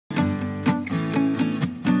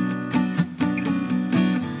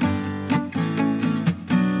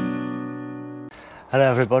Hello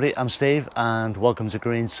everybody, I'm Steve and welcome to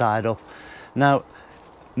Green Side Up. Now,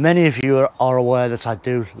 many of you are aware that I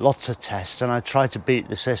do lots of tests and I try to beat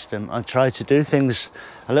the system. I try to do things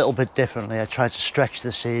a little bit differently. I try to stretch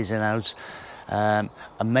the season out and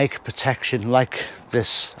make protection like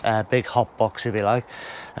this big hot box, if you like,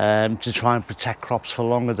 to try and protect crops for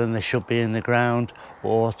longer than they should be in the ground,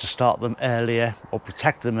 or to start them earlier or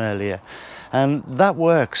protect them earlier. And that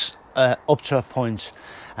works up to a point,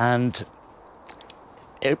 and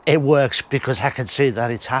it works because I can see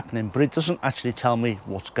that it's happening, but it doesn't actually tell me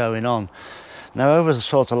what's going on. Now, over the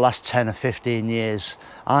sort of last 10 or 15 years,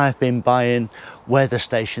 I've been buying weather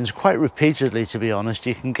stations quite repeatedly, to be honest.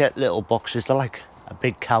 You can get little boxes, they're like a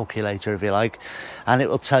big calculator, if you like, and it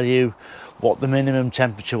will tell you what the minimum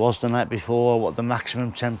temperature was the night before, what the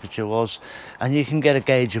maximum temperature was, and you can get a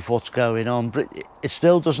gauge of what's going on, but it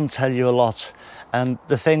still doesn't tell you a lot. And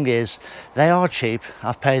the thing is, they are cheap.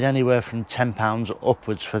 I've paid anywhere from £10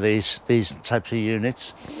 upwards for these types of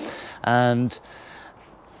units, and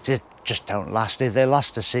they just don't last. If they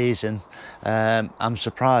last a season, I'm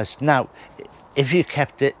surprised. Now, if you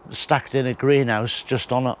kept it stacked in a greenhouse,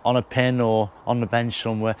 just on a pin or on the bench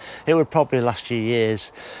somewhere, it would probably last you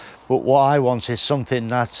years. But what I want is something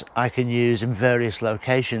that I can use in various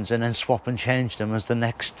locations and then swap and change them as the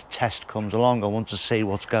next test comes along. I want to see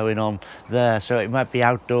what's going on there. So it might be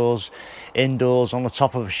outdoors, indoors, on the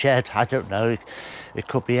top of a shed, I don't know. It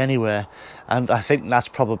could be anywhere. And I think that's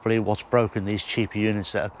probably what's broken these cheaper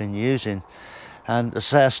units that I've been using. And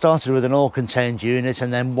so I started with an all-contained unit,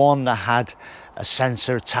 and then one that had a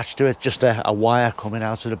sensor attached to it, just a wire coming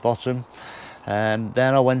out of the bottom. Then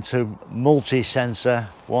I went to multi-sensor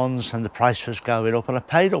ones, and the price was going up, and I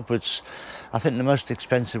paid upwards. I think the most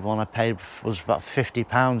expensive one I paid was about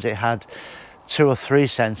 £50. It had 2 or 3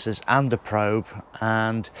 sensors and a probe,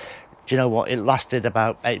 and do you know what, it lasted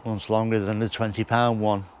about 8 months longer than the £20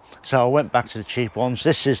 one. So I went back to the cheap ones.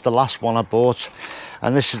 This is the last one I bought,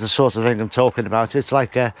 and this is the sort of thing I'm talking about. It's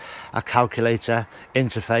like a calculator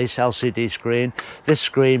interface, LCD screen. This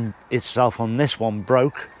screen itself on this one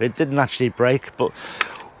broke. It didn't actually break, but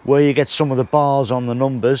where you get some of the bars on the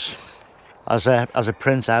numbers as a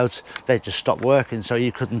printout, they just stopped working, so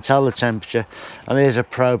you couldn't tell the temperature. And there's a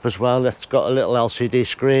probe as well that's got a little LCD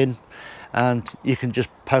screen, and you can just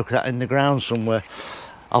poke that in the ground somewhere.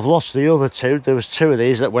 I've lost the other 2. There was 2 of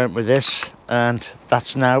these that went with this, and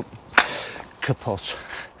that's now kaput.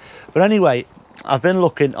 But anyway, I've been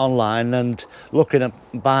looking online and looking at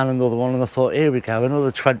buying another one, and I thought, here we go,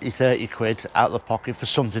 another 20-30 quid out of the pocket for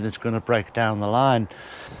something that's going to break down the line.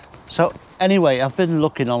 So anyway, I've been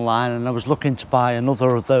looking online, and I was looking to buy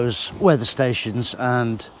another of those weather stations,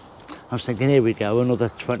 and I was thinking, here we go, another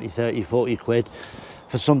 20, 30, 40 quid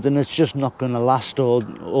for something that's just not going to last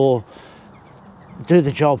or do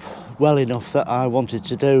the job well enough that I wanted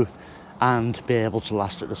to do and be able to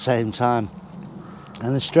last at the same time.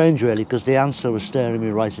 And it's strange, really, because the answer was staring me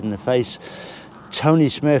right in the face. Tony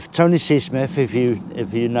C. Smith, if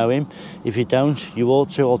you know him. If you don't, you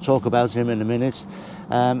ought to. I'll talk about him in a minute.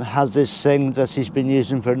 Has this thing that he's been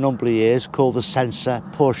using for a number of years called the Sensor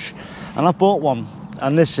Push, and I bought one,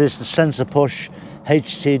 and this is the Sensor Push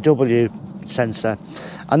HT.w sensor,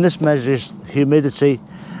 and this measures humidity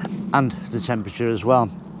and the temperature as well,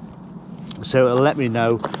 so it'll let me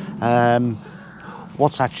know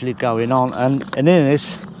what's actually going on. And in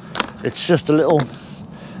it, it's just a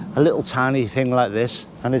little tiny thing like this,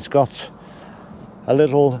 and it's got a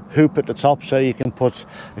little hoop at the top, so you can put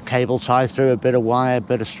a cable tie through, a bit of wire, a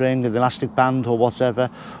bit of string, an elastic band or whatever,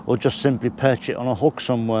 or just simply perch it on a hook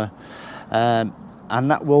somewhere, and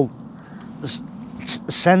that will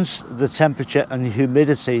sense the temperature and the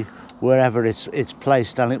humidity wherever it's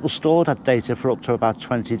placed, and it will store that data for up to about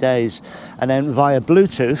 20 days, and then via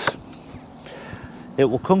Bluetooth it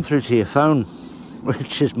will come through to your phone,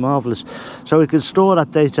 which is marvelous. So we can store that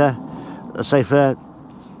data, let's say, for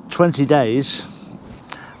 20 days,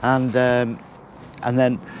 and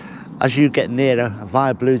then as you get nearer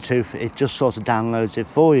via Bluetooth, it just sort of downloads it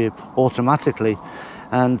for you automatically.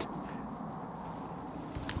 And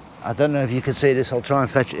I don't know if you can see this, I'll try and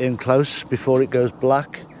fetch it in close before it goes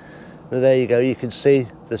black. But there you go, you can see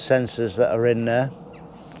the sensors that are in there,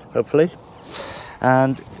 hopefully.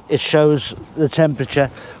 And it shows the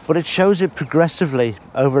temperature, but it shows it progressively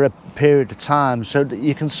over a period of time, so that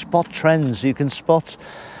you can spot trends. You can spot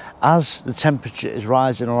as the temperature is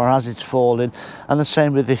rising or as it's falling, and the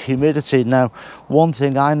same with the humidity. Now, one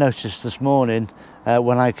thing I noticed this morning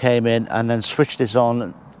when I came in and then switched this on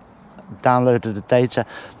and downloaded the data,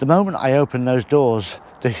 the moment I opened those doors,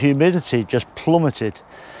 the humidity just plummeted.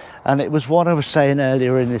 And it was what I was saying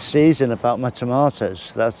earlier in this season about my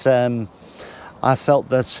tomatoes, that I felt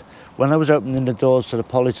that when I was opening the doors to the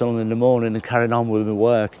polytunnel in the morning and carrying on with my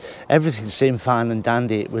work, everything seemed fine and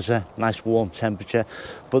dandy. It was a nice warm temperature,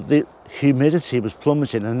 but the humidity was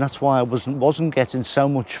plummeting, and that's why I wasn't getting so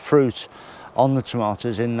much fruit on the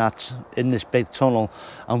tomatoes in this big tunnel,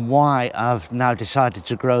 and why I've now decided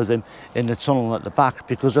to grow them in the tunnel at the back,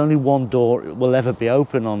 because only one door will ever be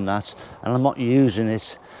open on that, and I'm not using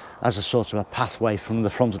it as a sort of a pathway from the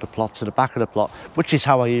front of the plot to the back of the plot, which is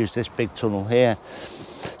how I use this big tunnel here.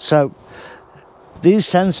 So these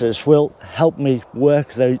sensors will help me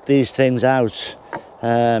work these things out.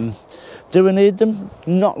 Do I need them?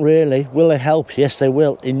 Not really. Will they help? Yes, they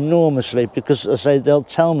will, enormously, because as I say, they'll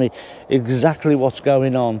tell me exactly what's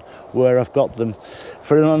going on where I've got them.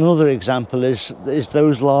 For another example is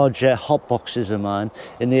those large hot boxes of mine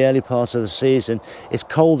in the early part of the season. It's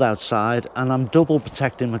cold outside and I'm double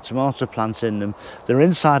protecting my tomato plants in them. They're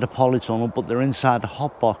inside a polytunnel, but they're inside a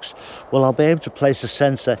hot box. Well, I'll be able to place a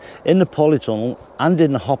sensor in the polytunnel and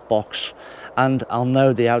in the hot box, and I'll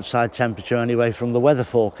know the outside temperature anyway from the weather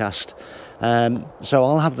forecast. So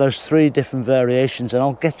I'll have those 3 different variations, and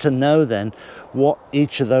I'll get to know then what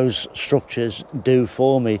each of those structures do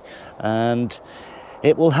for me, and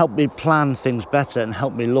it will help me plan things better and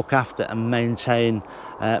help me look after and maintain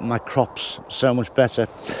my crops so much better.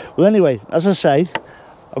 Well, anyway, as I say,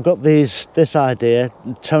 I've got this idea.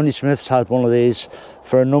 Tony Smith's had one of these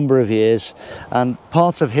for a number of years, and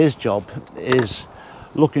part of his job is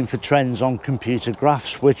looking for trends on computer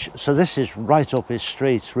graphs, so this is right up his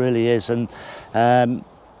street, really is, and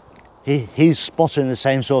he's spotting the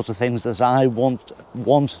same sort of things as I want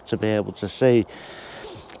to be able to see.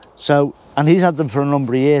 So, and he's had them for a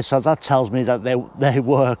number of years, so that tells me that they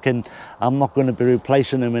work, and I'm not going to be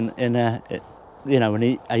replacing them in a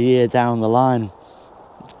year down the line.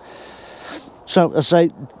 So I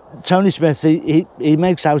say, Tony Smith, he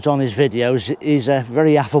makes out on his videos he's a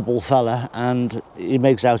very affable fella, and he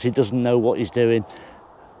makes out he doesn't know what he's doing,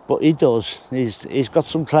 but he does. He's got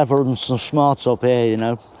some clever and some smarts up here, you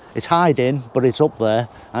know. It's hiding, but it's up there,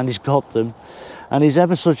 and he's got them. And he's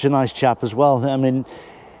ever such a nice chap as well. I mean,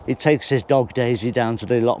 he takes his dog Daisy down to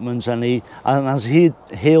the allotments, and as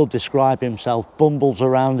he'll describe himself, bumbles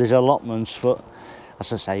around his allotments, but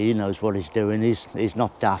as I say, he knows what he's doing. He's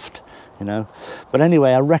not daft, you know. But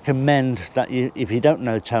anyway, I recommend that if you don't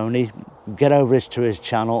know Tony, get over to his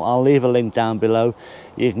channel. I'll leave a link down below.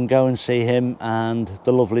 You can go and see him and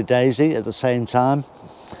the lovely Daisy at the same time,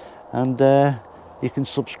 and you can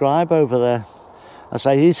subscribe over there. I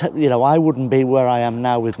say, I wouldn't be where I am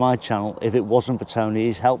now with my channel if it wasn't for Tony.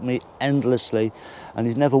 He's helped me endlessly, and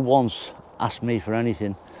he's never once asked me for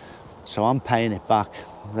anything, so I'm paying it back.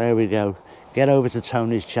 There we go. Get over to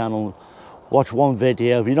Tony's channel, watch one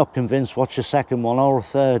video. If you're not convinced, watch a second one or a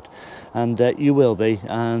third, and you will be,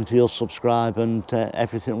 and you'll subscribe, and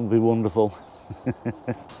everything will be wonderful.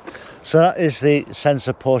 So that is the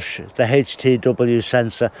sensor push, the HT.w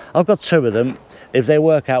sensor. I've got 2 of them. If they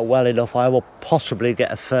work out well enough, I will possibly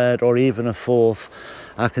get a 3rd or even a 4th.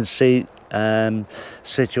 I can see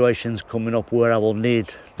situations coming up where I will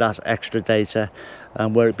need that extra data,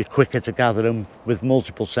 and where it'd be quicker to gather them with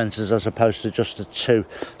multiple sensors as opposed to just the 2.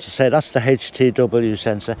 So say that's the HT.w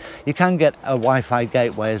sensor. You can get a Wi-Fi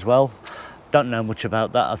gateway as well. Don't know much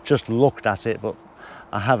about that. I've just looked at it, but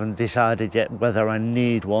I haven't decided yet whether I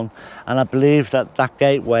need one. And I believe that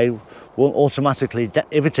gateway will automatically,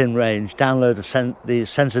 if it's in range, download the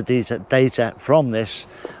sensor data from this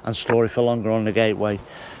and store it for longer on the gateway.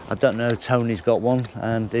 I don't know, Tony's got one,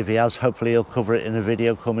 and if he has, hopefully he'll cover it in a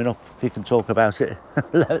video coming up. He can talk about it.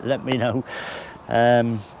 let me know.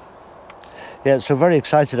 Yeah, so very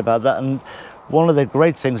excited about that. And one of the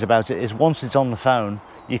great things about it is once it's on the phone,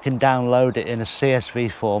 you can download it in a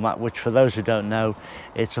CSV format, which for those who don't know,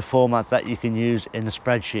 it's a format that you can use in a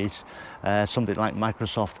spreadsheet, something like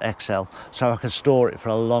Microsoft Excel. So I can store it for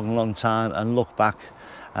a long time and look back,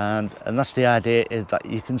 and that's the idea, is that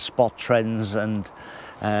you can spot trends and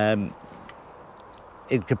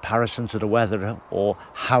in comparison to the weather, or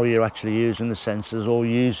how you're actually using the sensors, or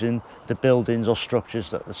using the buildings or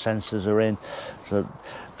structures that the sensors are in. So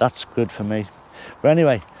that's good for me. But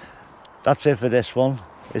anyway, that's it for this one.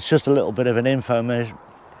 It's just a little bit of an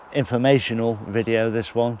informational video,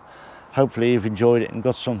 this one. Hopefully you've enjoyed it and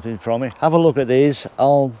got something from it. Have a look at these.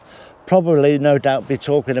 I'll probably, no doubt, be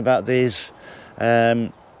talking about these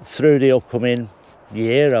through the upcoming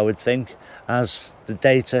year, I would think, as the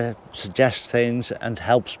data suggests things and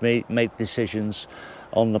helps me make decisions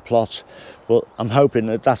on the plot. But I'm hoping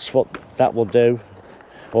that that's what that will do,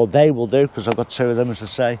 or they will do, because I've got 2 of them, as I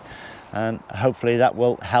say, and hopefully that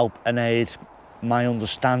will help and aid my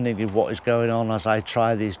understanding of what is going on as I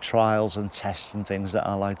try these trials and tests and things that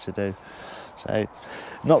I like to do. So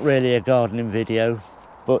not really a gardening video,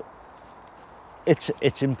 but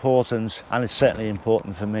it's important, and it's certainly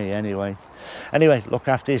important for me anyway. Anyway, look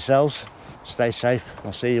after yourselves, stay safe.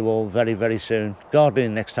 I'll see you all very, very soon.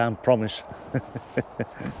 Gardening next time, promise.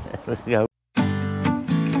 There we go.